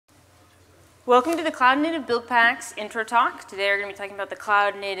Welcome to the Cloud Native Buildpacks intro talk. Today we're going to be talking about the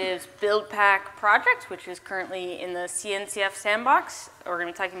Cloud Native Buildpack project, which is currently in the CNCF sandbox. We're going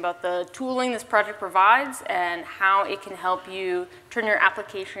to be talking about the tooling this project provides and how it can help you turn your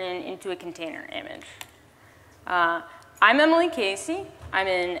application into a container image. I'm Emily Casey. I'm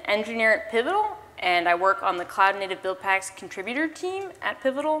an engineer at Pivotal, and I work on the Cloud Native Buildpacks contributor team at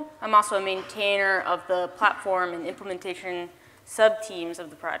Pivotal. I'm also a maintainer of the platform and implementation sub-teams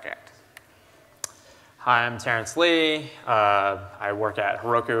of the project. Hi, I'm Terence Lee. I work at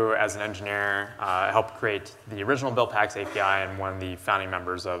Heroku as an engineer. I helped create the original Buildpacks API and one of the founding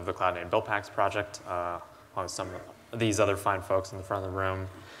members of the Cloud Native Buildpacks project, along with some of these other fine folks in the front of the room.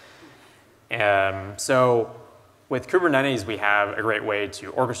 So with Kubernetes, we have a great way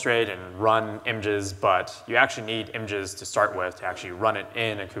to orchestrate and run images, but you actually need images to start with to actually run it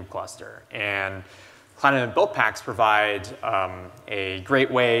in a kube cluster. And Cloud Native Buildpacks provide a great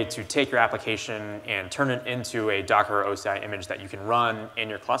way to take your application and turn it into a Docker or OCI image that you can run in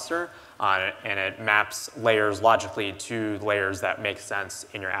your cluster, and it maps layers logically to layers that make sense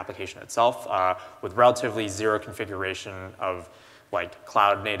in your application itself with relatively zero configuration of like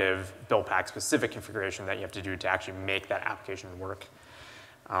Cloud Native Buildpack specific configuration that you have to do to actually make that application work.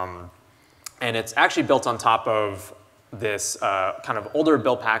 And it's actually built on top of this kind of older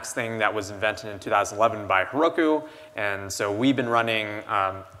Buildpacks thing that was invented in 2011 by Heroku. And so we've been running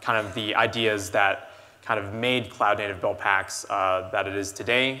kind of the ideas that kind of made Cloud Native Buildpacks that it is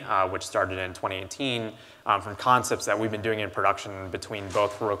today, which started in 2018, from concepts that we've been doing in production between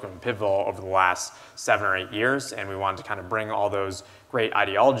both Heroku and Pivotal over the last 7 or 8 years. And we wanted to kind of bring all those great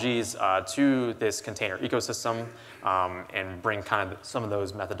ideologies to this container ecosystem and bring kind of some of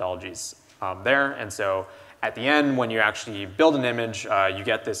those methodologies there. And so at the end, when you actually build an image, you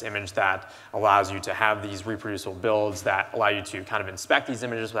get this image that allows you to have these reproducible builds that allow you to kind of inspect these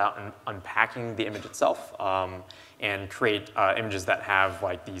images without unpacking the image itself and create images that have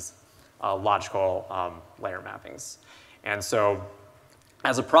like these logical layer mappings. And so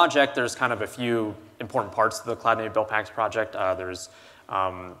as a project, there's kind of a few important parts to the Cloud Native Buildpacks project. There's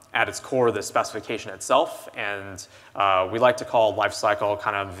at its core, the specification itself, and we like to call lifecycle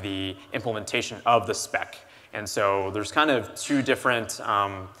kind of the implementation of the spec. And so there's kind of two different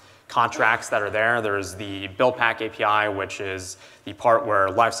contracts that are there. There's the Buildpack API, which is the part where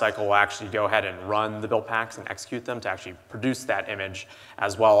lifecycle will actually go ahead and run the Buildpacks and execute them to actually produce that image,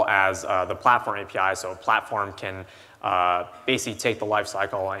 as well as the platform API. So a platform can basically take the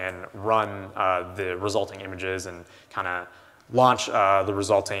lifecycle and run the resulting images and kind of launch the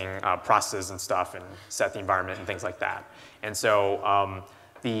resulting processes and stuff and set the environment and things like that. And so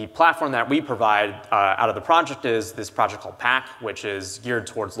the platform that we provide out of the project is this project called Pack, which is geared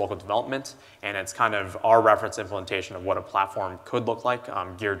towards local development. And it's kind of our reference implementation of what a platform could look like,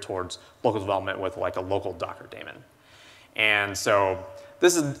 geared towards local development with like a local Docker daemon. And so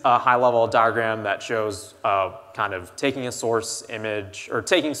this is a high-level diagram that shows kind of taking a source image, or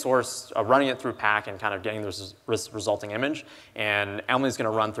taking source, running it through Pack, and kind of getting this resulting image. And Emily's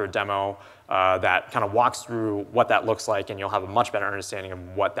going to run through a demo that kind of walks through what that looks like, and you'll have a much better understanding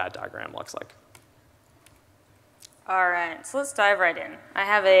of what that diagram looks like. All right, so let's dive right in. I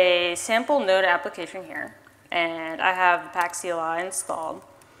have a sample node application here, and I have the Pack CLI installed.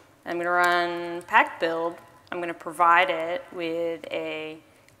 I'm going to run Pack build. I'm going to provide it with a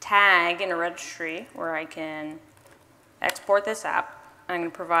tag in a registry where I can export this app. I'm going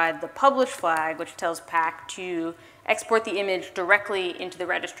to provide the publish flag, which tells Pack to export the image directly into the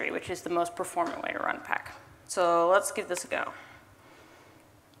registry, which is the most performant way to run Pack. So let's give this a go.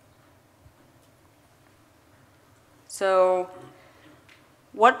 So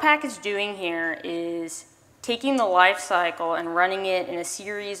what Pack is doing here is taking the life cycle and running it in a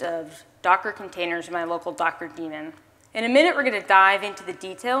series of Docker containers in my local Docker daemon. In a minute, we're going to dive into the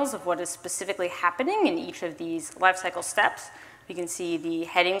details of what is specifically happening in each of these lifecycle steps. You can see the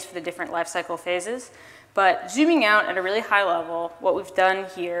headings for the different lifecycle phases. But zooming out at a really high level, what we've done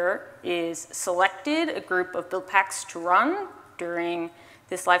here is selected a group of Buildpacks to run during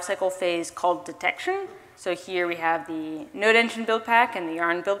this lifecycle phase called detection. So here we have the Node Engine Buildpack and the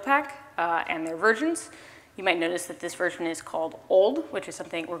Yarn Buildpack and their versions. You might notice that this version is called old, which is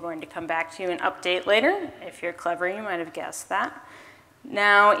something we're going to come back to and update later. If you're clever, you might have guessed that.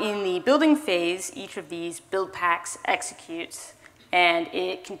 Now, in the building phase, each of these Buildpacks executes, and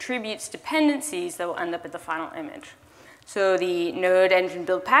it contributes dependencies that will end up at the final image. So the Node Engine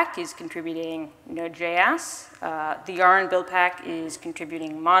Buildpack is contributing Node.js. The Yarn Buildpack is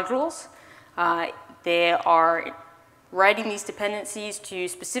contributing modules. They are writing these dependencies to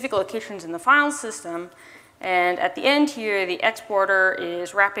specific locations in the file system. And at the end here, the exporter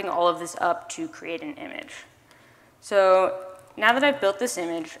is wrapping all of this up to create an image. So now that I've built this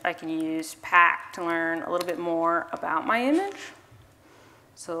image, I can use pack to learn a little bit more about my image.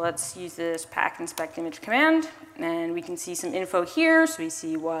 So let's use this pack inspect image command, and we can see some info here. So we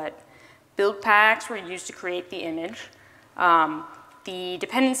see what build packs were used to create the image. The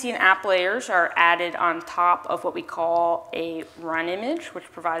dependency and app layers are added on top of what we call a run image,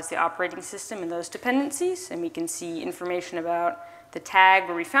 which provides the operating system and those dependencies. And we can see information about the tag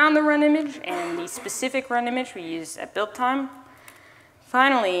where we found the run image and the specific run image we used at build time.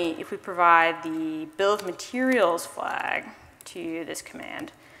 Finally, if we provide the build materials flag to this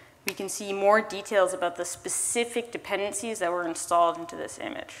command, we can see more details about the specific dependencies that were installed into this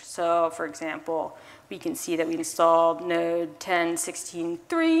image. So for example, we can see that we installed node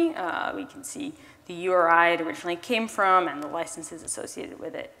 10.16.3. We can see the URI it originally came from and the licenses associated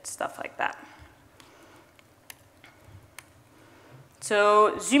with it, stuff like that.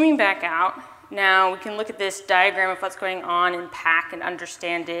 So zooming back out, now we can look at this diagram of what's going on in pack and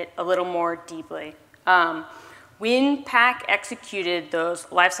understand it a little more deeply. When pack executed those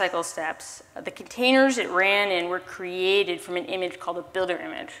lifecycle steps, the containers it ran in were created from an image called a builder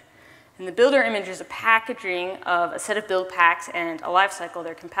image. And the builder image is a packaging of a set of build packs and a lifecycle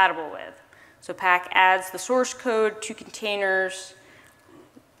they're compatible with. So pack adds the source code to containers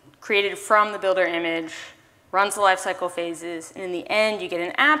created from the builder image, runs the lifecycle phases, and in the end you get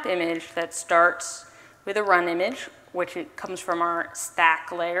an app image that starts with a run image, which it comes from our stack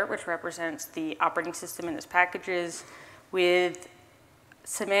layer, which represents the operating system in its packages, with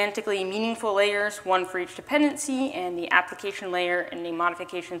semantically meaningful layers, one for each dependency, and the application layer and the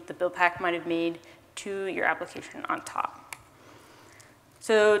modifications the build pack might have made to your application on top.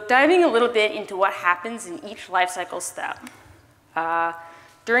 So diving a little bit into what happens in each lifecycle step.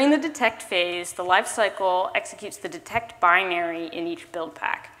 During the detect phase, the lifecycle executes the detect binary in each build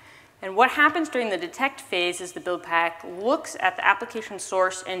pack. And what happens during the detect phase is the build pack looks at the application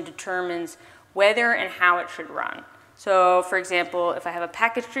source and determines whether and how it should run. So for example, if I have a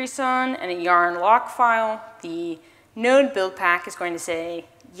package JSON and a yarn lock file, the node build pack is going to say,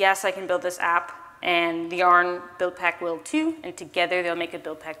 yes, I can build this app, and the yarn build pack will too, and together they'll make a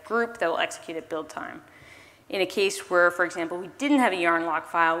build pack group that will execute at build time. In a case where, for example, we didn't have a yarn lock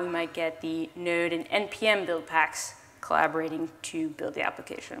file, we might get the node and npm build packs collaborating to build the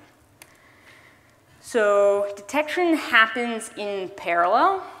application. So detection happens in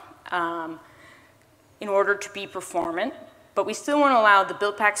parallel in order to be performant, but we still want to allow the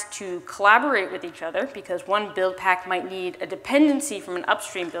build packs to collaborate with each other because one build pack might need a dependency from an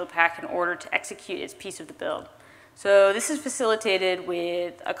upstream build pack in order to execute its piece of the build. So this is facilitated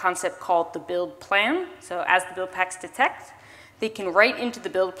with a concept called the build plan. So as the build packs detect, they can write into the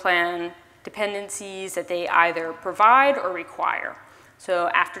build plan dependencies that they either provide or require. So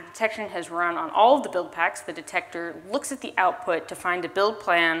after detection has run on all of the build packs, the detector looks at the output to find a build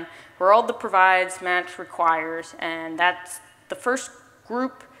plan where all the provides, match, requires, and that's the first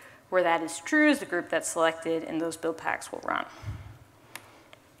group where that is true is the group that's selected, and those build packs will run.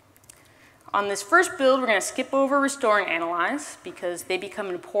 On this first build, we're going to skip over restore and analyze because they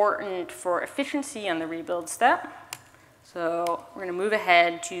become important for efficiency on the rebuild step. So we're going to move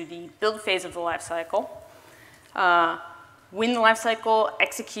ahead to the build phase of the lifecycle. When the lifecycle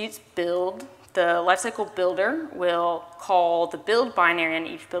executes build, the lifecycle builder will call the build binary on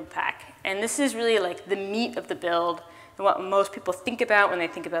each build pack. And this is really like the meat of the build and what most people think about when they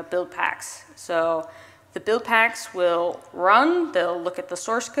think about build packs. So the build packs will run, they'll look at the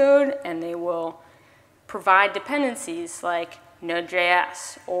source code, and they will provide dependencies like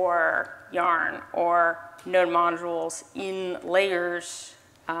Node.js or Yarn or node modules in layers.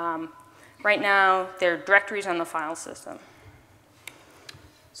 Right now, they're directories on the file system.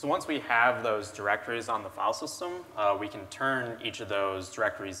 So once we have those directories on the file system, we can turn each of those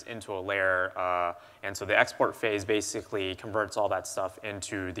directories into a layer. And so the export phase basically converts all that stuff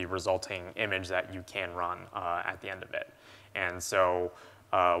into the resulting image that you can run at the end of it. And so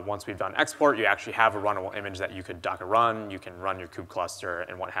once we've done export, you actually have a runnable image that you could Docker run. You can run your kube cluster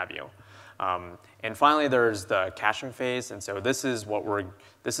and what have you. And finally, there's the caching phase. And so this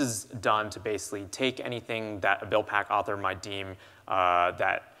is done to basically take anything that a build pack author might deem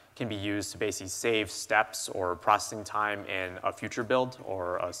that can be used to basically save steps or processing time in a future build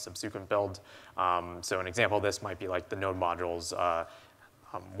or a subsequent build. So an example of this might be like the node modules.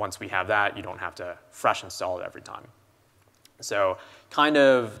 Once we have that, you don't have to fresh install it every time. So kind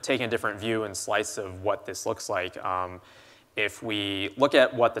of taking a different view and slice of what this looks like. If we look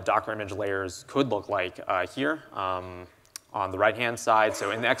at what the Docker image layers could look like here on the right-hand side,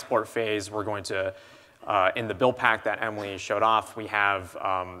 so in the export phase, we're going to In the build pack that Emily showed off, we have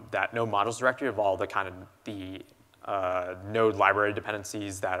that node modules directory of all the kind of the node library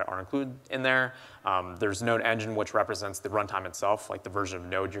dependencies that are included in there. There's node engine, which represents the runtime itself, like the version of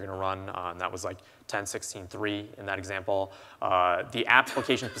node you're going to run. And that was like 10.16.3 in that example. The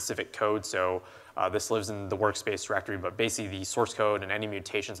application-specific code, so this lives in the workspace directory, but basically the source code and any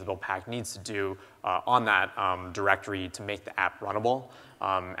mutations the build pack needs to do on that directory to make the app runnable,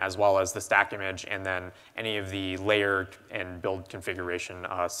 as well as the stack image, and then any of the layer and build configuration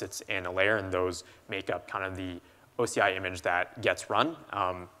sits in a layer, and those make up kind of the OCI image that gets run.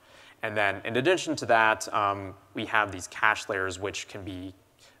 And then in addition to that, we have these cache layers which can be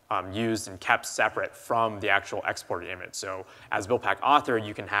used and kept separate from the actual exported image. So as build pack author,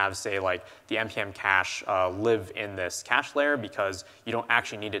 you can have, say, like the npm cache live in this cache layer because you don't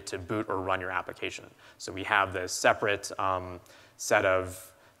actually need it to boot or run your application. So we have this separate set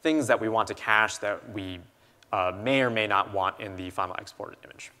of things that we want to cache that we may or may not want in the final exported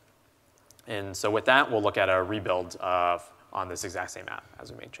image. And so with that, we'll look at a rebuild on this exact same app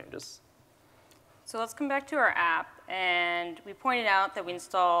as we make changes. So let's come back to our app, and we pointed out that we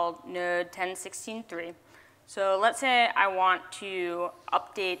installed node 10.16.3. So let's say I want to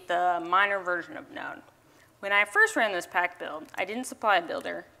update the minor version of node. When I first ran this pack build, I didn't supply a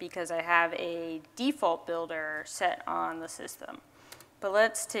builder because I have a default builder set on the system. But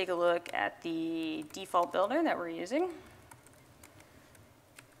let's take a look at the default builder that we're using.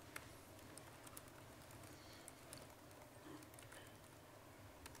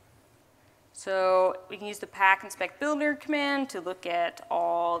 So we can use the pack inspect builder command to look at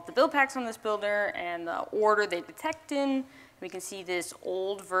all the build packs on this builder and the order they detect in. We can see this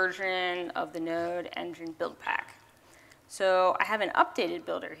old version of the node engine build pack. So I have an updated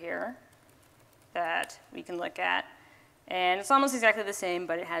builder here that we can look at. And it's almost exactly the same,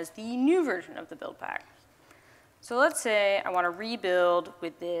 but it has the new version of the build pack. So let's say I want to rebuild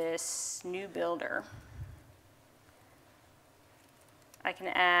with this new builder. I can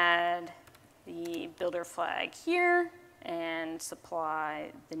add the builder flag here and supply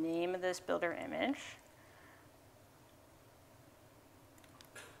the name of this builder image.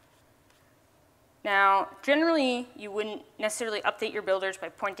 Now, generally, you wouldn't necessarily update your builders by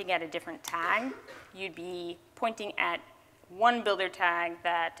pointing at a different tag. You'd be pointing at one builder tag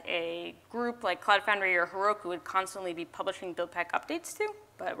that a group like Cloud Foundry or Heroku would constantly be publishing build pack updates to,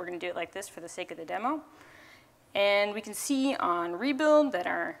 but we're going to do it like this for the sake of the demo. And we can see on rebuild that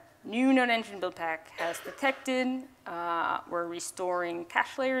our new node engine build pack has detected. We're restoring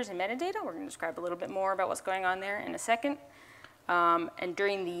cache layers and metadata. We're going to describe a little bit more about what's going on there in a second. And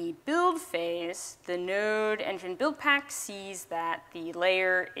during the build phase, the node engine build pack sees that the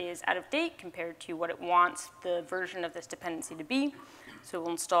layer is out of date compared to what it wants the version of this dependency to be. So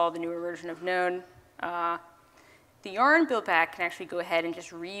we'll install the newer version of node. The yarn build pack can actually go ahead and just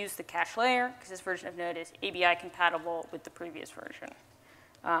reuse the cache layer because this version of node is ABI compatible with the previous version.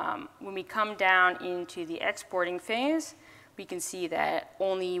 When we come down into the exporting phase, we can see that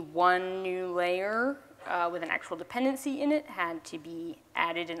only one new layer with an actual dependency in it had to be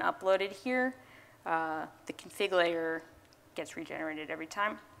added and uploaded here. The config layer gets regenerated every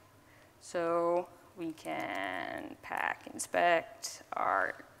time. So we can pack inspect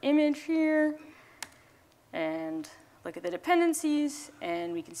our image here and look at the dependencies,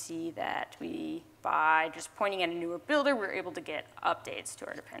 and we can see that by just pointing at a newer builder, we're able to get updates to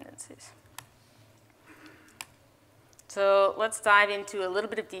our dependencies. So let's dive into a little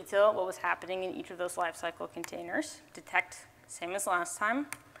bit of detail what was happening in each of those lifecycle containers. Detect, same as last time.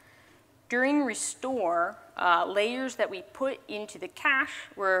 During restore, layers that we put into the cache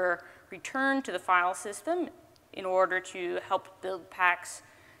were returned to the file system in order to help build packs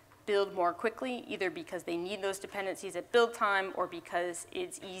build more quickly, either because they need those dependencies at build time or because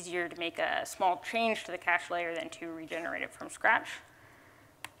it's easier to make a small change to the cache layer than to regenerate it from scratch.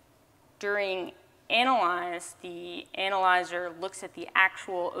 During analyze, the analyzer looks at the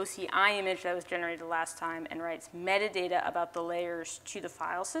actual OCI image that was generated last time and writes metadata about the layers to the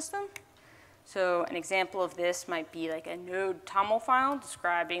file system. So an example of this might be like a node toml file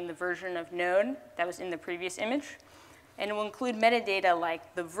describing the version of node that was in the previous image. And it will include metadata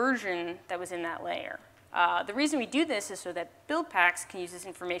like the version that was in that layer. The reason we do this is so that build packs can use this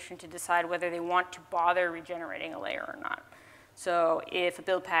information to decide whether they want to bother regenerating a layer or not. So if a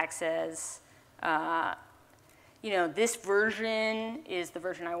build pack says, this version is the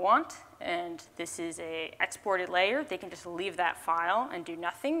version I want, and this is a exported layer, they can just leave that file and do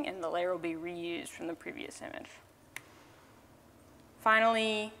nothing, and the layer will be reused from the previous image.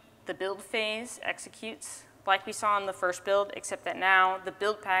 Finally, the build phase executes like we saw in the first build, except that now the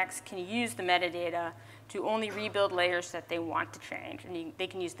build packs can use the metadata to only rebuild layers that they want to change, and they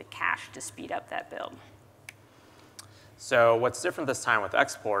can use the cache to speed up that build. So what's different this time with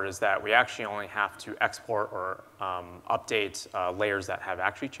export is that we actually only have to export or update layers that have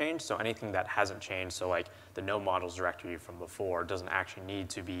actually changed. So anything that hasn't changed, so like the node modules directory from before, doesn't actually need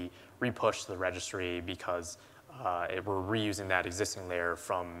to be repushed to the registry because we're reusing that existing layer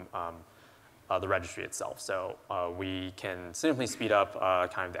from the registry itself. So we can simply speed up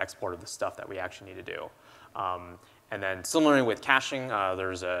kind of the export of the stuff that we actually need to do. And then similarly with caching,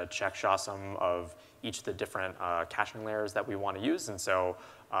 there's a checksum of each of the different caching layers that we want to use. And so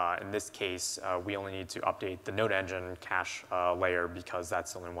in this case, we only need to update the node engine cache layer because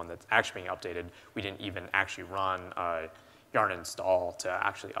that's the only one that's actually being updated. We didn't even actually run yarn install to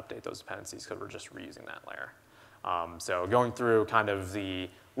actually update those dependencies because we're just reusing that layer. So going through kind of the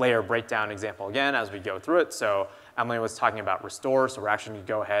layer breakdown example again as we go through it. So Emily was talking about restore, so we're actually going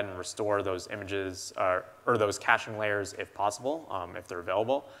to go ahead and restore those images or those caching layers if possible, if they're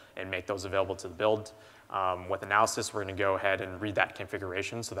available, and make those available to the build. With analysis, we're going to go ahead and read that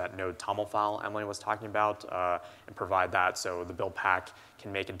configuration, so that node toml file Emily was talking about, and provide that so the build pack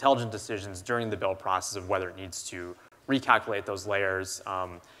can make intelligent decisions during the build process of whether it needs to recalculate those layers.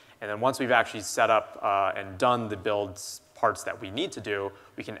 And then once we've actually set up and done the builds parts that we need to do,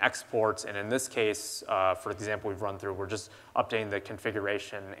 we can export. And in this case, for example, we've run through, we're just updating the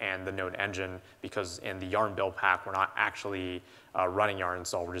configuration and the node engine because in the yarn build pack, we're not actually running yarn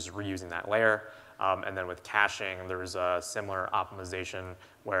install, we're just reusing that layer. And then with caching, there's a similar optimization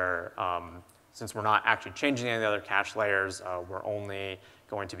where since we're not actually changing any of the other cache layers, we're only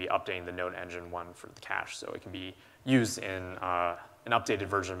going to be updating the node engine one for the cache. So it can be used in an updated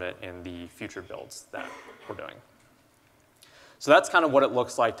version of it in the future builds that we're doing. So that's kind of what it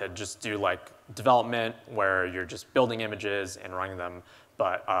looks like to just do like development where you're just building images and running them.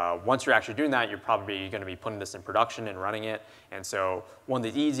 But once you're actually doing that, you're probably going to be putting this in production and running it. And so one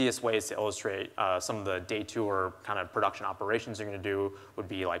of the easiest ways to illustrate some of the day two or kind of production operations you're going to do would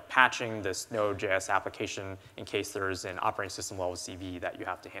be like patching this Node.js application in case there's an operating system level CV that you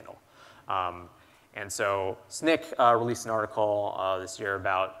have to handle. And so SNCC released an article this year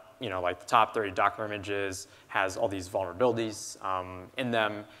about like the top 30 Docker images has all these vulnerabilities in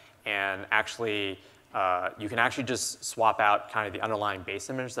them, and actually you can actually just swap out kind of the underlying base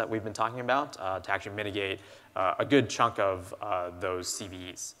image that we've been talking about to actually mitigate a good chunk of those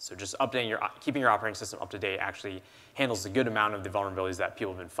CVEs. So just keeping your operating system up to date actually handles a good amount of the vulnerabilities that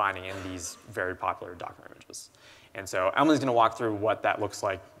people have been finding in these very popular Docker images. And so Emily's going to walk through what that looks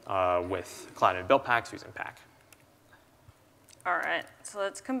like with Cloud Native Buildpacks using Pack. All right, so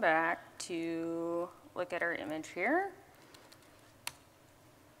let's come back to look at our image here.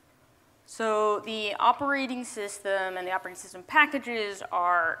 So the operating system and the operating system packages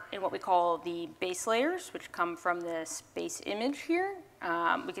are in what we call the base layers, which come from this base image here.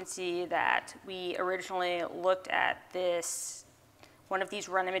 We can see that we originally looked at one of these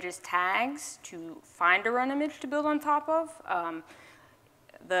run images tags to find a run image to build on top of.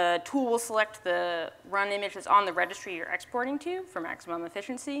 The tool will select the run image that's on the registry you're exporting to for maximum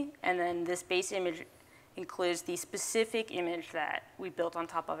efficiency, and then this base image includes the specific image that we built on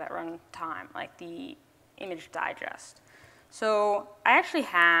top of at runtime, like the image digest. So I actually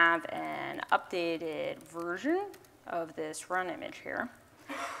have an updated version of this run image here,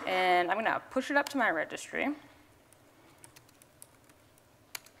 and I'm going to push it up to my registry.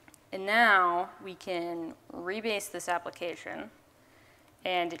 And now we can rebase this application,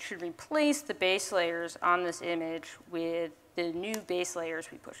 and it should replace the base layers on this image with the new base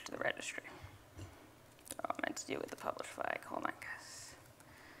layers we pushed to the registry. Oh, I meant to do it with the publish flag. Hold on, guys.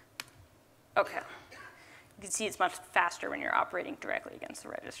 OK. You can see it's much faster when you're operating directly against the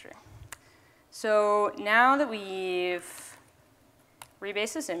registry. So now that we've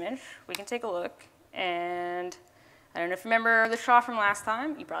rebased this image, we can take a look. And I don't know if you remember the SHA from last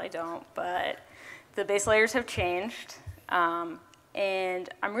time. You probably don't. But the base layers have changed. And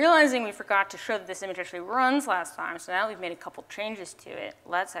I'm realizing we forgot to show that this image actually runs last time. So now that we've made a couple changes to it,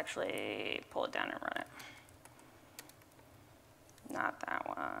 let's actually pull it down and run it. Not that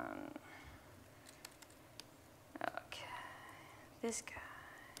one. OK. This guy.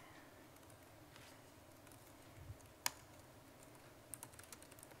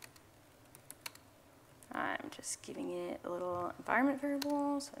 I'm just giving it a little environment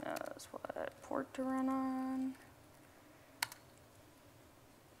variable so it knows what port to run on.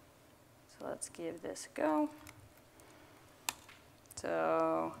 So let's give this a go.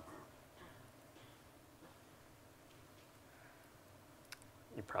 So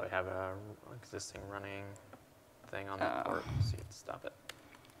You probably have an existing running thing on that port, so you can stop it.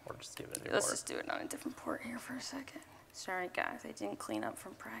 or just give it a new Let's port? just do it on a different port here for a second. Sorry, guys, I didn't clean up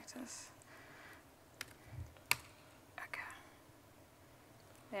from practice. Okay.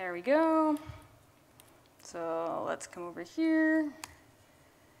 There we go. So let's come over here.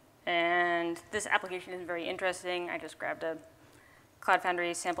 And this application is very interesting. I just grabbed a Cloud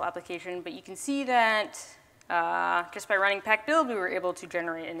Foundry sample application, but you can see that just by running pack build, we were able to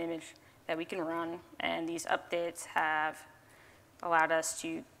generate an image that we can run, and these updates have allowed us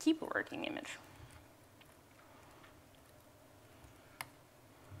to keep a working image.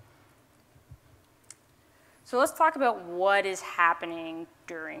 So let's talk about what is happening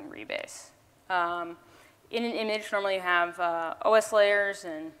during rebase. In an image, normally you have OS layers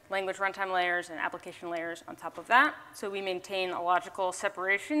and language runtime layers and application layers on top of that. So we maintain a logical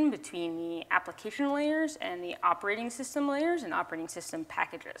separation between the application layers and the operating system layers and operating system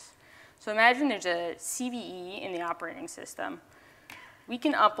packages. So imagine there's a CVE in the operating system. We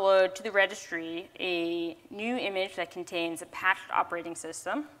can upload to the registry a new image that contains a patched operating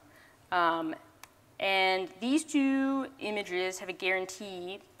system. And these two images have a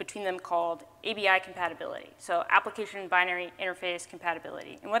guarantee between them called ABI compatibility, so application binary interface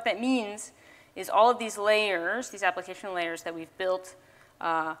compatibility. And what that means is all of these layers, these application layers that we've built,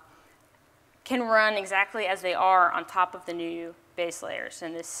 can run exactly as they are on top of the new base layers.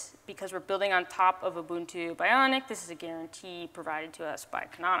 And this, because we're building on top of Ubuntu Bionic, this is a guarantee provided to us by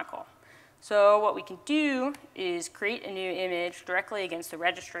Canonical. So what we can do is create a new image directly against the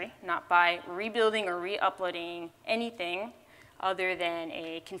registry, not by rebuilding or re-uploading anything other than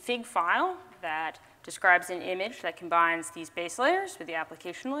a config file that describes an image that combines these base layers with the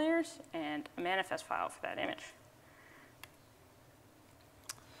application layers and a manifest file for that image.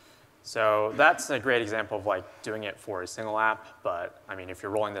 So that's a great example of like doing it for a single app, but I mean, if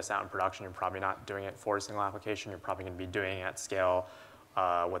you're rolling this out in production, you're probably not doing it for a single application. You're probably going to be doing it at scale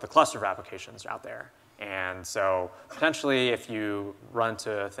with a cluster of applications out there. And so potentially if you run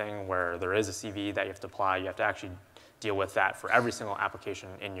into a thing where there is a CV that you have to apply, you have to actually deal with that for every single application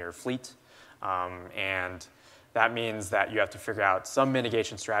in your fleet. And that means that you have to figure out some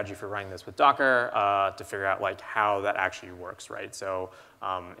mitigation strategy for running this with Docker to figure out like how that actually works, right? So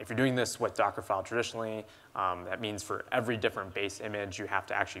if you're doing this with Dockerfile traditionally, that means for every different base image, you have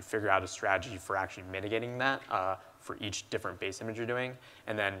to actually figure out a strategy for actually mitigating that for each different base image you're doing.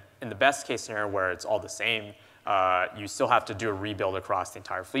 And then in the best case scenario where it's all the same, you still have to do a rebuild across the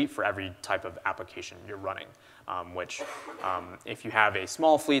entire fleet for every type of application you're running. Which if you have a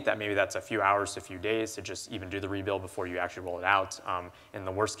small fleet, that maybe that's a few hours to a few days to just even do the rebuild before you actually roll it out. In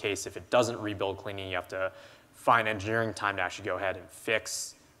the worst case, if it doesn't rebuild cleanly, you have to find engineering time to actually go ahead and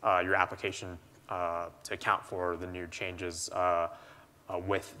fix your application to account for the new changes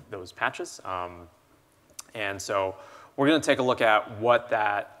with those patches. And so we're going to take a look at what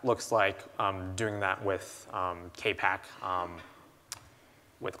that looks like doing that with KPack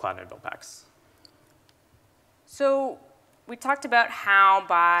with Cloud Native Buildpacks. So we talked about how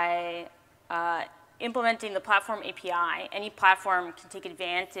by implementing the platform API, any platform can take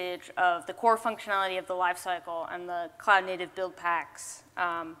advantage of the core functionality of the lifecycle and the Cloud Native Buildpacks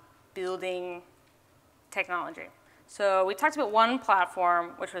building technology. So we talked about one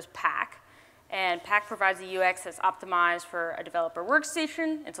platform, which was Pack. And Pack provides a UX that's optimized for a developer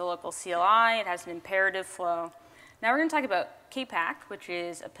workstation. It's a local CLI. It has an imperative flow. Now we're going to talk about KPack, which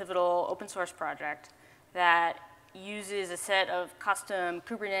is a pivotal open source project that uses a set of custom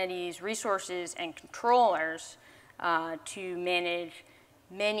Kubernetes resources and controllers to manage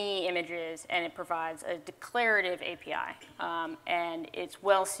many images, and it provides a declarative API. And it's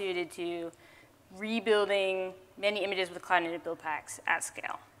well suited to rebuilding many images with Cloud Native Buildpacks at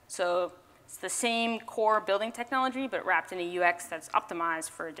scale. So it's the same core building technology, but wrapped in a UX that's optimized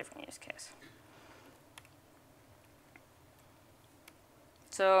for a different use case.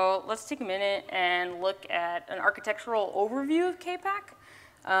 So let's take a minute and look at an architectural overview of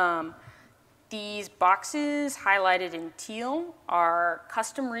KPack. These boxes highlighted in teal are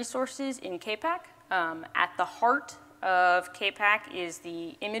custom resources in KPack. At the heart of KPack is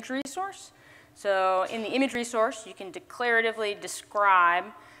the image resource. So in the image resource, you can declaratively describe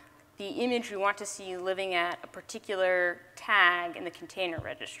the image you want to see living at a particular tag in the container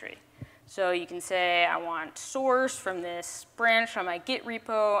registry. So you can say, I want source from this branch on my Git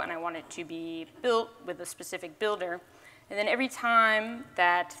repo, and I want it to be built with a specific builder. And then every time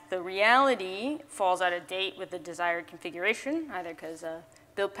that the reality falls out of date with the desired configuration, either because a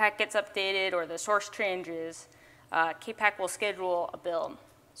build pack gets updated or the source changes, KPack will schedule a build.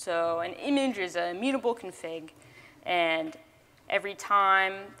 So an image is a mutable config, and every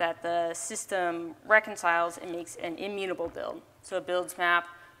time that the system reconciles, it makes an immutable build. So a builds map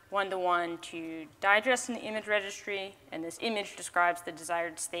one-to-one to digest in the image registry, and this image describes the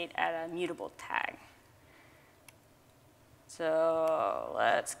desired state at a mutable tag. So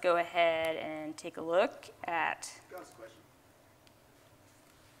let's go ahead and take a look at. Can I ask a question?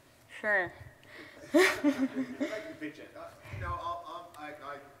 Sure. Make the picture. For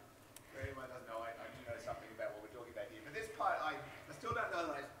anyone who doesn't know, I do know something about what we're talking about here. But this part, I still don't know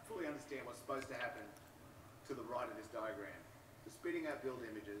that I fully understand what's supposed to happen to the right of this diagram. The spitting out build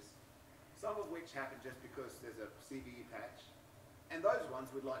images, some of which happen just because there's a CVE patch, and those ones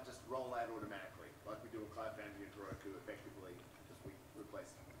would like just roll out automatically, like we do in Cloud Native and Heroku effectively, because we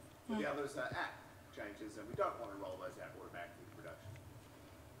replace them. But the others are app changes, and we don't want to roll those out automatically to production.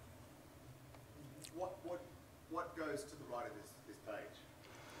 What goes to the right of this page?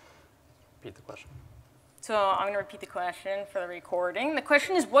 Repeat the question. So I'm going to repeat the question for the recording. The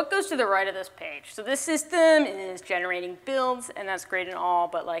question is, what goes to the right of this page? So this system is generating builds, and that's great and all,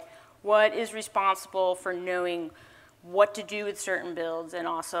 but like, what is responsible for knowing what to do with certain builds, and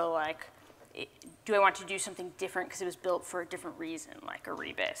also like, do I want to do something different because it was built for a different reason, like a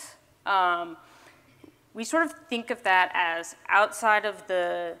rebase? We sort of think of that as outside of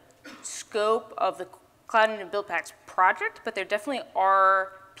the scope of the Cloud Native Buildpacks project, but there definitely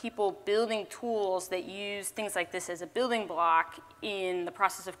are people building tools that use things like this as a building block in the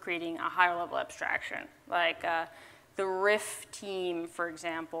process of creating a higher level abstraction. Like the Riff team, for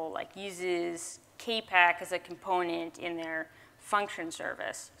example, like uses KPack as a component in their function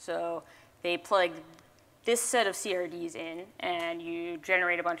service. So they plug this set of CRDs in, and you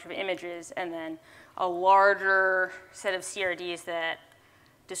generate a bunch of images, and then a larger set of CRDs that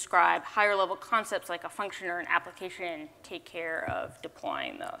describe higher level concepts like a function or an application take care of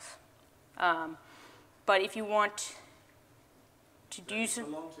deploying those. But if you want to do some...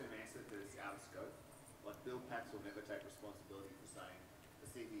 The long-term answer that is out of scope, like Buildpacks will never take responsibility for saying the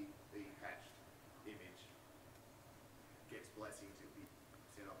CVE patched image gets blessing to be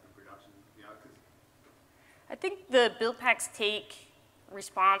set up in production, you know, because... I think the Buildpacks take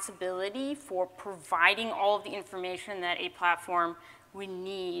responsibility for providing all of the information that a platform we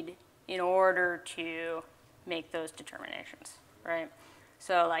need in order to make those determinations, right?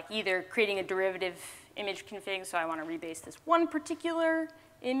 So like either creating a derivative image config, so I want to rebase this one particular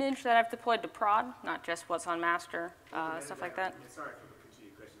image that I've deployed to prod, not just what's on master, stuff like that. Yeah, sorry for the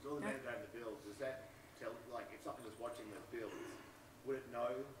continued questions. All the metadata in the builds, does that tell, like if something was watching the builds, would it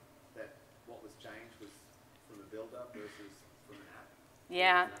know that what was changed was from the builder versus from an app?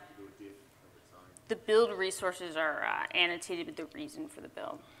 Yeah. The build resources are annotated with the reason for the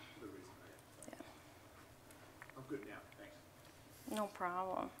build. The reason, yeah. I'm good now, thanks. No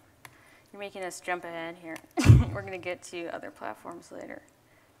problem. You're making us jump ahead here. We're going to get to other platforms later.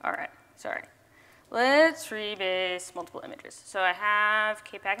 All right, sorry. Let's rebase multiple images. So I have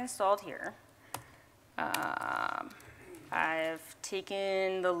KPack installed here. I've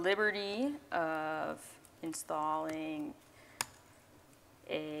taken the liberty of installing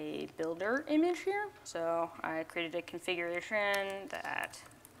a builder image here. So I created a configuration that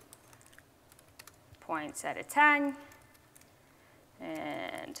points at a tag,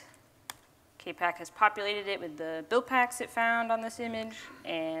 and KPack has populated it with the buildpacks it found on this image,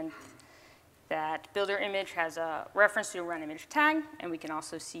 and that builder image has a reference to a run image tag, and we can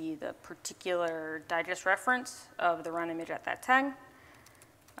also see the particular digest reference of the run image at that tag.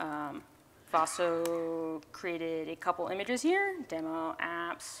 I've also created a couple images here, demo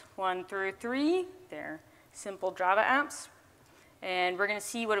apps 1 through 3. They're simple Java apps. And we're going to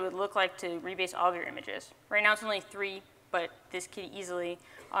see what it would look like to rebase all of your images. Right now it's only 3, but this could easily,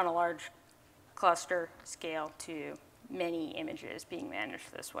 on a large cluster, scale to many images being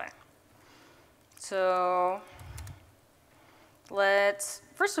managed this way. So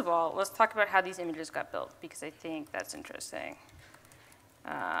first of all, let's talk about how these images got built, because I think that's interesting.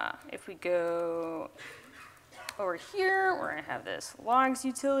 If we go over here, where I have this logs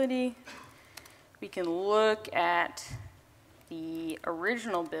utility, we can look at the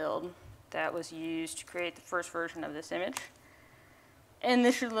original build that was used to create the first version of this image. And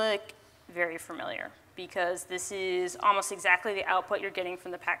this should look very familiar, because this is almost exactly the output you're getting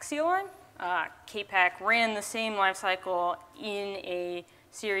from the pack CLI. KPack ran the same lifecycle in a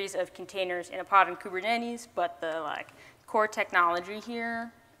series of containers in a pod in Kubernetes, but the core technology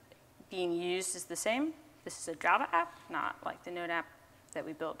here being used is the same. This is a Java app, not like the Node app that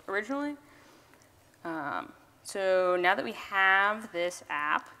we built originally. So now that we have this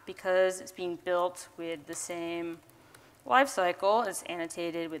app, because it's being built with the same lifecycle, it's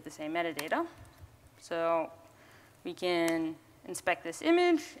annotated with the same metadata. So we can inspect this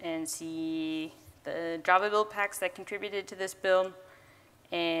image and see the Java build packs that contributed to this build.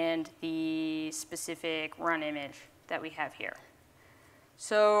 and the specific run image that we have here.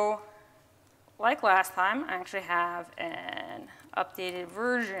 So like last time, I actually have an updated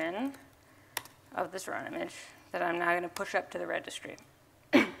version of this run image that I'm now going to push up to the registry.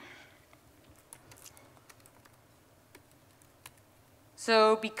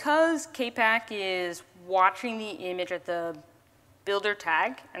 So because KPack is watching the image at the builder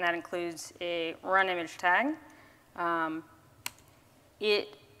tag, and that includes a run image tag,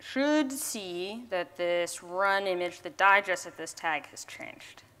 it should see that this run image, the digest of this tag, has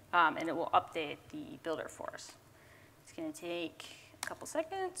changed. And it will update the builder for us. It's going to take a couple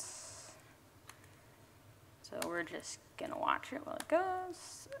seconds. So we're just going to watch it while it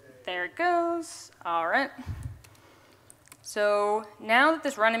goes. There it goes. All right. So now that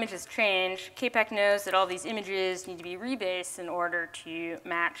this run image has changed, KPack knows that all these images need to be rebased in order to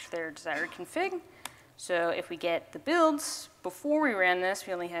match their desired config. So if we get the builds, before we ran this,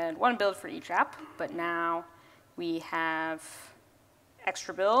 we only had one build for each app, but now we have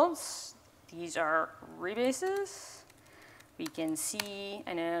extra builds. These are rebases. We can see,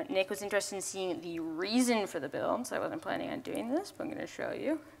 I know Nick was interested in seeing the reason for the build, so I wasn't planning on doing this, but I'm going to show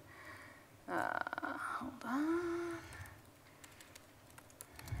you. Hold on.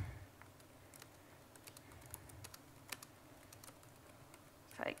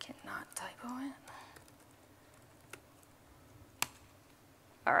 I cannot typo it.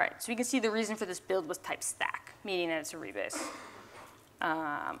 All right, so we can see the reason for this build was type stack, meaning that it's a rebase.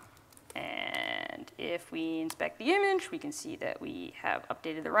 And if we inspect the image, we can see that we have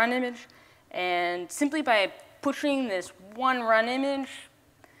updated the run image. And simply by pushing this one run image,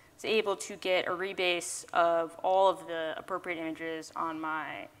 it's able to get a rebase of all of the appropriate images on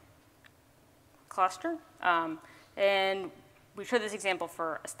my cluster. And we showed this example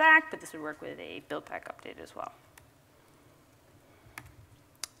for a stack, but this would work with a build pack update as well.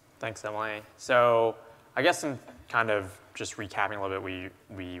 Thanks, Emily. So I guess in kind of just recapping a little bit,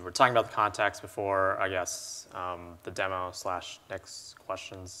 we were talking about the context before, I guess, the demo / next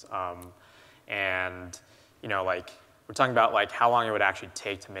questions. And, you know, like, we're talking about like how long it would actually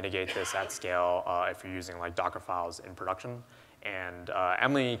take to mitigate this at scale if you're using like Dockerfiles in production. And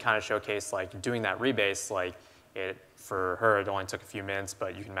Emily kind of showcased like doing that rebase, like for her it only took a few minutes,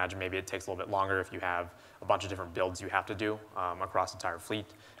 but you can imagine maybe it takes a little bit longer if you have a bunch of different builds you have to do across the entire fleet.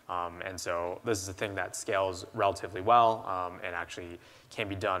 And so this is a thing that scales relatively well and actually can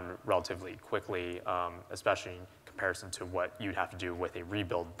be done relatively quickly, especially in comparison to what you'd have to do with a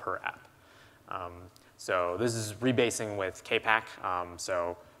rebuild per app. So this is rebasing with KPack.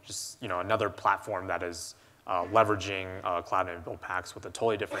 So just another platform that is leveraging Cloud Native Buildpacks with a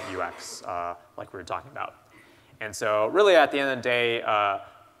totally different UX, like we were talking about. And so really at the end of the day,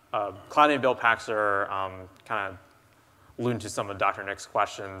 Cloud Native Buildpacks are kind of alluding to some of Dr. Nick's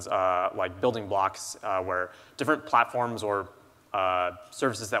questions, like building blocks where different platforms or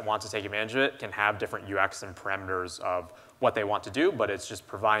services that want to take advantage of it can have different UX and parameters of what they want to do, but it's just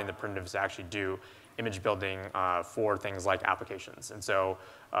providing the primitives to actually do image building for things like applications. And so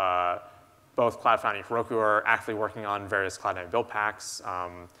both Cloud Foundry and Heroku are actively working on various Cloud Native Buildpacks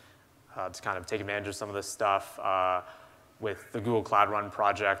to kind of take advantage of some of this stuff. With the Google Cloud Run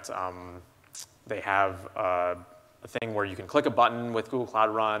project, they have a thing where you can click a button with Google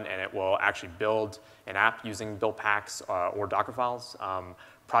Cloud Run and it will actually build an app using Buildpacks or Dockerfiles.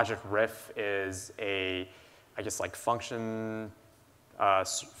 Project Riff is I guess like functions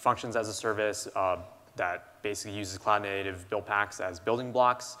as a service that basically uses Cloud Native Buildpacks as building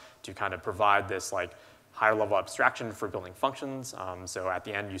blocks to kind of provide this like higher level abstraction for building functions. So at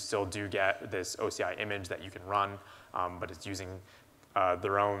the end, you still do get this OCI image that you can run, but it's using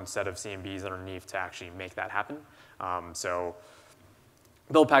their own set of CMBs underneath to actually make that happen. So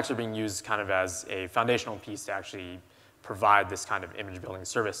Buildpacks are being used kind of as a foundational piece to actually provide this kind of image building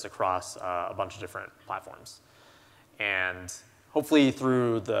service across a bunch of different platforms. And hopefully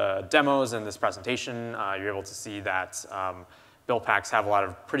through the demos and this presentation, you're able to see that Buildpacks have a lot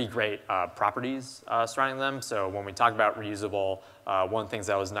of pretty great properties surrounding them. So when we talk about reusable, one of the things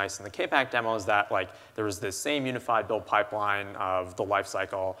that was nice in the KPack demo is that like there was this same unified build pipeline of the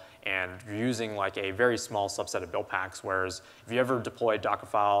lifecycle, and you're using like a very small subset of Buildpacks. Whereas if you ever deploy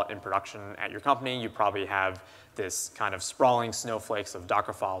Dockerfile in production at your company, you probably have this kind of sprawling snowflakes of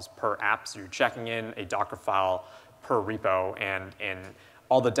Dockerfiles per app. So you're checking in a Dockerfile per repo, and in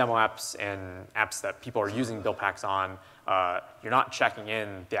all the demo apps and apps that people are using Buildpacks on, you're not checking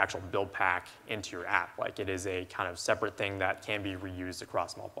in the actual build pack into your app. Like it is a kind of separate thing that can be reused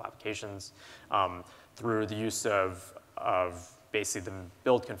across multiple applications through the use of basically the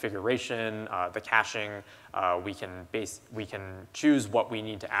build configuration, the caching. We can choose what we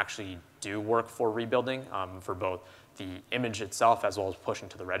need to actually do work for rebuilding for both the image itself as well as pushing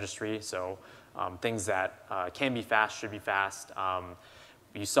to the registry. So things that can be fast should be fast.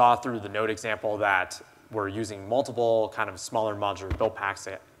 You saw through the node example that we're using multiple kind of smaller modular build packs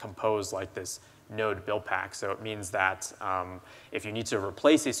that compose like this node build pack. So it means that if you need to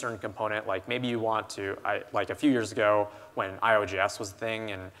replace a certain component, like maybe you want to, like a few years ago when IOJS was a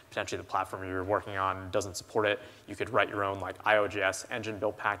thing and potentially the platform you were working on doesn't support it, you could write your own like IOJS engine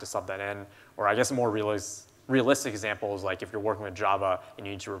build pack to sub that in. Or I guess a more realistic example is like if you're working with Java and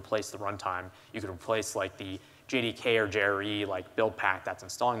you need to replace the runtime, you could replace like the JDK or JRE like build pack that's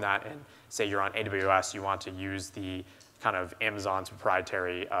installing that, and say you're on AWS, you want to use the kind of Amazon's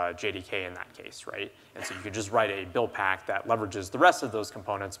proprietary JDK in that case, right? And so you could just write a build pack that leverages the rest of those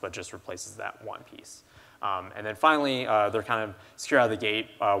components but just replaces that one piece. And then finally, they're kind of secure out of the gate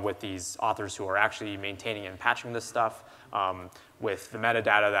with these authors who are actually maintaining and patching this stuff. With the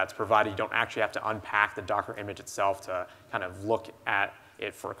metadata that's provided, you don't actually have to unpack the Docker image itself to kind of look at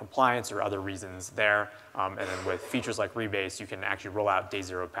it for compliance or other reasons there. And then with features like Rebase, you can actually roll out day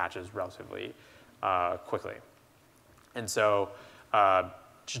zero patches relatively quickly. And so to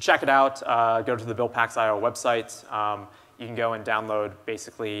check it out, go to the Buildpacks.io website. You can go and download,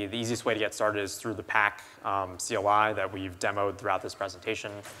 basically, the easiest way to get started is through the pack CLI that we've demoed throughout this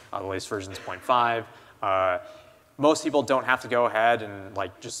presentation. The latest version is 0.5. Most people don't have to go ahead and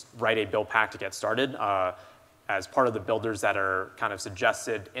like just write a build pack to get started. As part of the builders that are kind of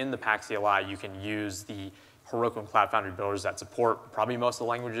suggested in the pack CLI, you can use the Heroku and Cloud Foundry builders that support probably most of the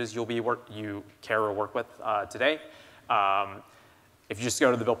languages you care or work with today. If you just go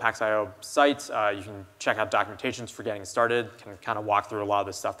to the Buildpacks.io site, you can check out documentations for getting started, can kind of walk through a lot of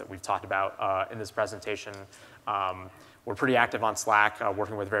the stuff that we've talked about in this presentation. We're pretty active on Slack,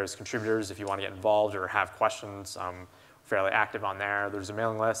 working with various contributors if you want to get involved or have questions. Fairly active on there. There's a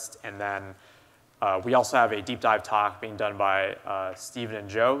mailing list, and then we also have a deep dive talk being done by Steven and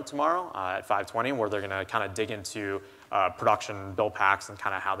Joe tomorrow at 5:20, where they're going to kind of dig into production build packs and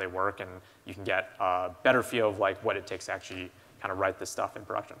kind of how they work, and you can get a better feel of like what it takes to actually kind of write this stuff in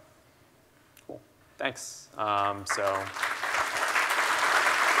production. Cool. Thanks.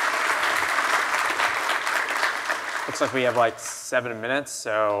 Looks like we have like 7 minutes.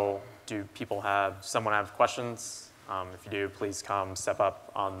 So do someone have questions? If you do, please come step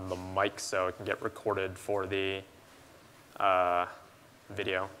up on the mic so it can get recorded for the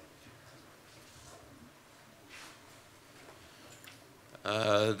video.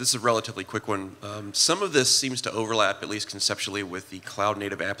 This is a relatively quick one. Some of this seems to overlap, at least conceptually, with the Cloud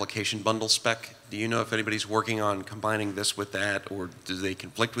Native Application Bundle spec. Do you know if anybody's working on combining this with that, or do they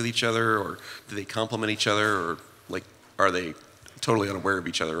conflict with each other, or do they complement each other, or like are they totally unaware of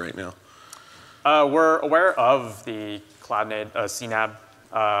each other right now? We're aware of the Cloud Native CNAB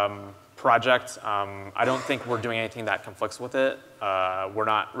project. I don't think we're doing anything that conflicts with it. We're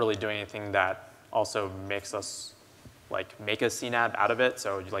not really doing anything that also makes us make a CNAB out of it.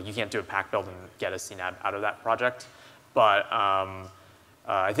 So like you can't do a pack build and get a CNAB out of that project. But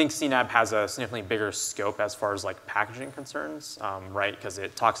I think CNAB has a significantly bigger scope as far as like packaging concerns, right? Because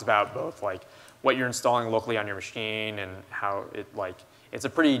it talks about both like what you're installing locally on your machine and how it it's a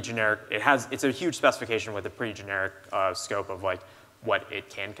pretty generic, it's a huge specification with a pretty generic scope of like what it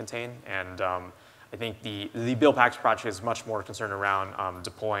can contain. And I think the Buildpacks project is much more concerned around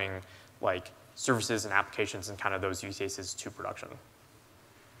deploying like services and applications and kind of those use cases to production.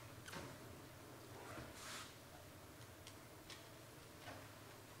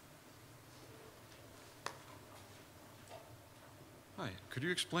 Hi, could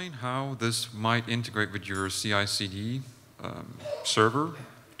you explain how this might integrate with your CI/CD server?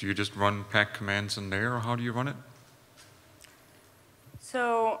 Do you just run pack commands in there, or how do you run it?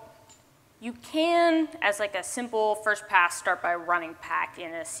 So you can, as like a simple first pass, start by running pack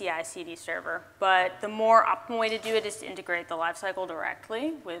in a CI/CD server. But the more optimal way to do it is to integrate the lifecycle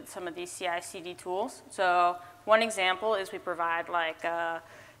directly with some of these CI/CD tools. So one example is we provide like a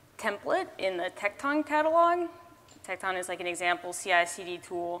template in the Tekton catalog. Tekton is like an example CI/CD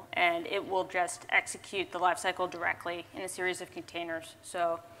tool, and it will just execute the lifecycle directly in a series of containers.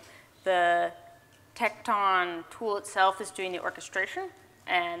 So the Tekton tool itself is doing the orchestration,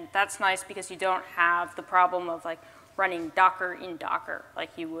 and that's nice because you don't have the problem of like running Docker in Docker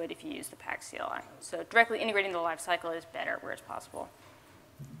like you would if you use the pack CLI. So directly integrating the lifecycle is better where it's possible.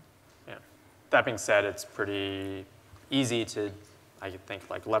 Yeah. That being said, it's pretty easy to, I think,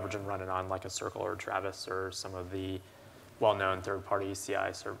 like leverage and run it on like a Circle or Travis or some of the well-known third-party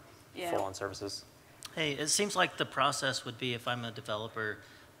CI full-on services. Hey, it seems like the process would be if I'm a developer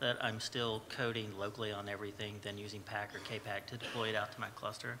that I'm still coding locally on everything, then using Pack or Kpack to deploy it out to my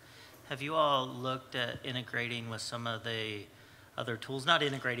cluster. Have you all looked at integrating with some of the other tools? Not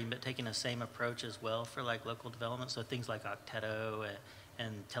integrating, but taking the same approach as well for like local development. So things like Octeto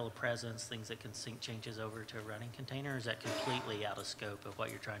and telepresence, things that can sync changes over to a running container. Or is that completely out of scope of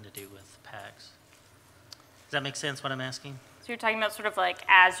what you're trying to do with packs? Does that make sense, what I'm asking? So you're talking about sort of like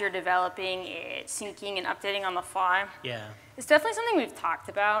as you're developing, syncing and updating on the fly? Yeah. It's definitely something we've talked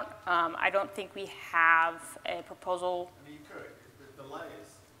about. I don't think we have a proposal. I mean, you could. The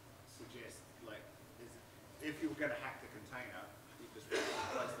layers suggest, like, if you were going to hack the container, you just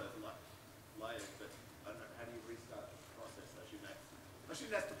replace those layers. But I don't know, how do you restart the process? I assume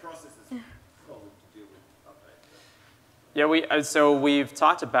that's the process's problem to deal with updates. Yeah, so we've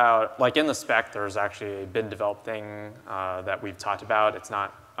talked about, like in the spec, there's actually a bin develop thing that we've talked about. It's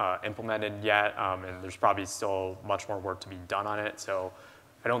not implemented yet, and there's probably still much more work to be done on it. So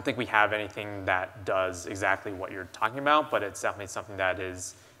I don't think we have anything that does exactly what you're talking about, but it's definitely something that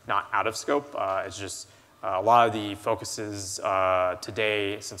is not out of scope. It's just a lot of the focuses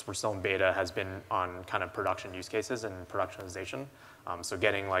today, since we're still in beta, has been on kind of production use cases and productionization. So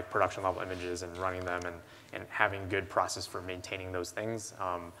getting like production level images and running them and having good process for maintaining those things.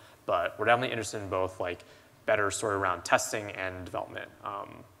 But we're definitely interested in both like better story around testing and development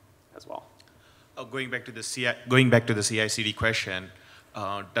as well. Going back to the CI/CD question,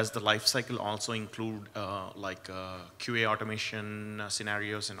 does the lifecycle also include like QA automation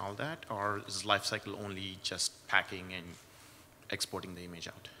scenarios and all that, or is lifecycle only just packing and exporting the image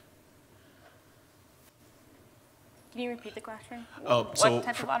out? Can you repeat the question? What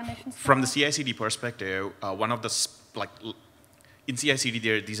type of automations? From the CI/CD perspective, one of the in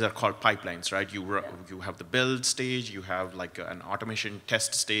CI/CD, these are called pipelines, right? You have the build stage, you have like an automation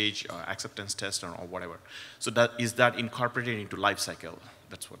test stage, acceptance test, or whatever. So is that incorporated into lifecycle?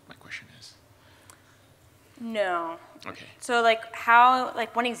 That's what my question is. No. Okay. So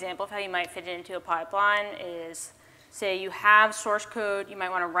like one example of how you might fit it into a pipeline is, say you have source code, you might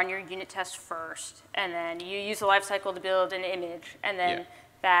want to run your unit test first, and then you use the lifecycle to build an image, and then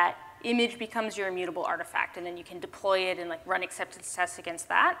that image becomes your immutable artifact, and then you can deploy it and like run acceptance tests against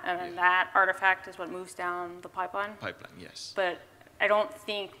that, and then that artifact is what moves down the pipeline. Pipeline, yes. But I don't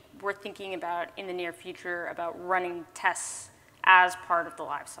think we're thinking about in the near future about running tests as part of the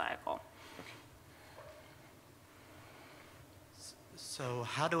lifecycle. So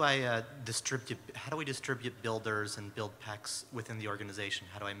how do we distribute builders and build packs within the organization?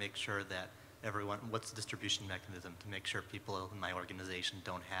 How do I make sure that what's the distribution mechanism to make sure people in my organization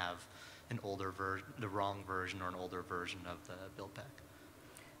don't have the wrong version or an older version of the build pack?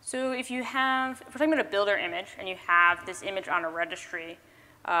 So if we're talking about a builder image and you have this image on a registry,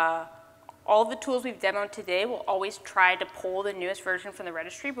 all the tools we've demoed today will always try to pull the newest version from the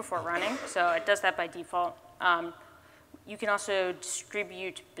registry before running. So it does that by default. You can also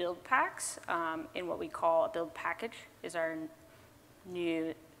distribute build packs in what we call a build package is our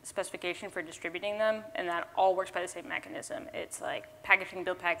new specification for distributing them, and that all works by the same mechanism. It's like packaging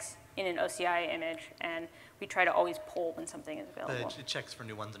build packs in an OCI image, and we try to always pull when something is available. But it checks for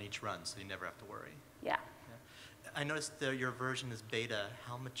new ones on each run, so you never have to worry. Yeah. I noticed that your version is beta.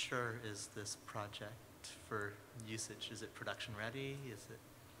 How mature is this project for usage? Is it production ready? Is it?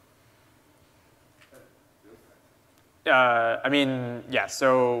 I mean, yeah,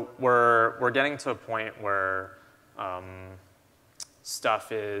 so we're getting to a point where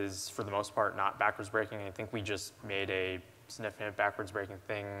stuff is, for the most part, not backwards breaking. I think we just made a significant backwards breaking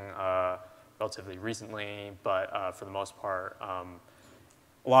thing relatively recently, but for the most part,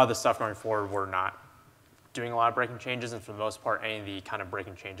 a lot of the stuff going forward, we're not doing a lot of breaking changes, and for the most part, any of the kind of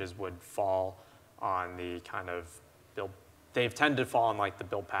breaking changes would fall on the kind of build. They've tended to fall on like the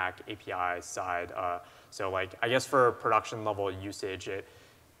build pack API side. So like, I guess for production level usage, it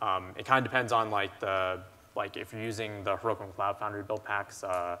kind of depends on like if you're using the Heroku and Cloud Foundry build packs,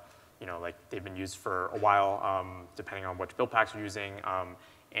 you know, like they've been used for a while, depending on which build packs you're using.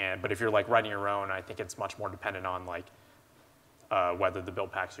 But if you're like writing your own, I think it's much more dependent on like whether the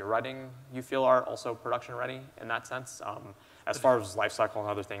build packs you're writing you feel are also production ready in that sense. As far as lifecycle and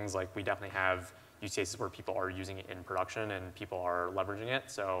other things, like we definitely have use cases where people are using it in production and people are leveraging it.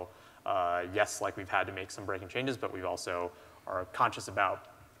 So yes, like we've had to make some breaking changes, but we also are conscious about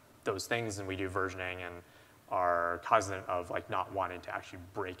those things, and we do versioning and are cognizant of like not wanting to actually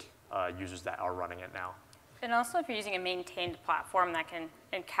break users that are running it now. And also if you're using a maintained platform that can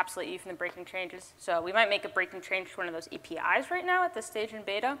encapsulate you from the breaking changes. So we might make a breaking change to one of those APIs right now at this stage in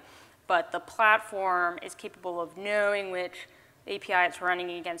beta, but the platform is capable of knowing which API it's running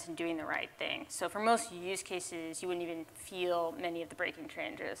against and doing the right thing. So for most use cases, you wouldn't even feel many of the breaking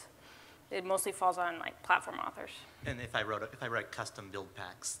changes. It mostly falls on like platform authors. And if I write custom build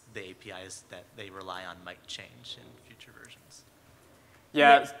packs, the APIs that they rely on might change in future versions.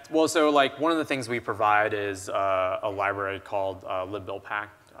 Yeah, well, so like one of the things we provide is a library called libbuildpack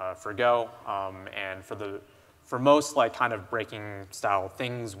for Go, and for most like kind of breaking style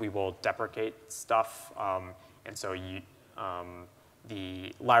things, we will deprecate stuff, and so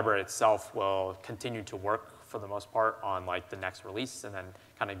the library itself will continue to work for the most part on like the next release, and then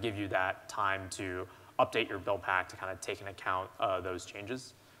kind of give you that time to update your build pack to kind of take into account those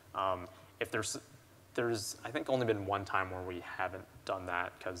changes. If there's I think only been one time where we haven't done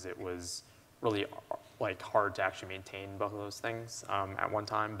that because it was really like hard to actually maintain both of those things at one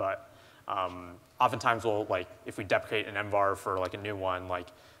time. But oftentimes we'll like if we deprecate an MVAR for like a new one, like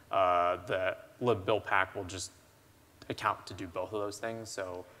the lib build pack will just account to do both of those things,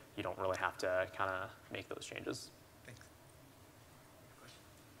 so you don't really have to kind of make those changes. Thanks.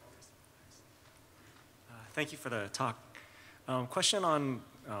 Thank you for the talk. Question on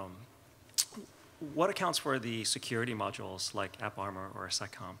what accounts for the security modules like AppArmor or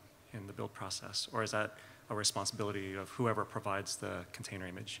SecComp in the build process? Or is that a responsibility of whoever provides the container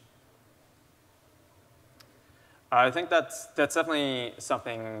image? I think that's definitely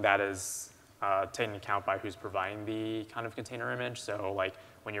something that is taken into account by who's providing the kind of container image. So like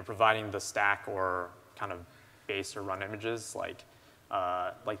when you're providing the stack or kind of base or run images, like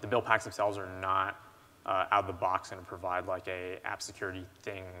the build packs themselves are not out of the box going to provide like a app security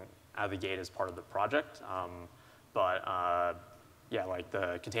thing out of the gate as part of the project. Yeah, like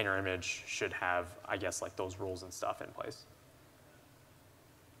the container image should have, I guess, like those rules and stuff in place.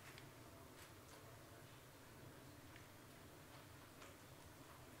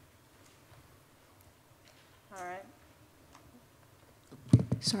 All right.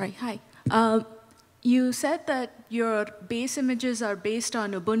 Sorry, hi. You said that your base images are based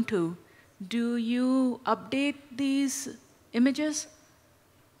on Ubuntu. Do you update these images?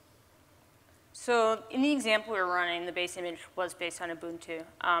 So in the example we were running, the base image was based on Ubuntu.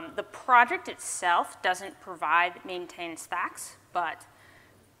 The project itself doesn't provide maintained stacks, but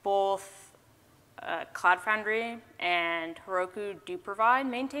both Cloud Foundry and Heroku do provide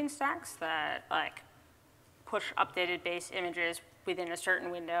maintained stacks that like push updated base images within a certain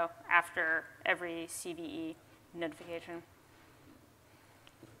window after every CVE notification.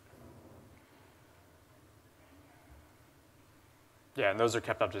 Yeah, and those are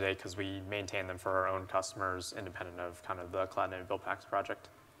kept up to date because we maintain them for our own customers independent of kind of the Cloud Native Buildpacks project.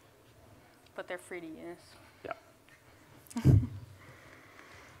 But they're free to use. Yeah.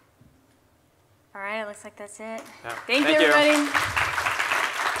 All right, it looks like that's it. Yeah. Thank you, everybody.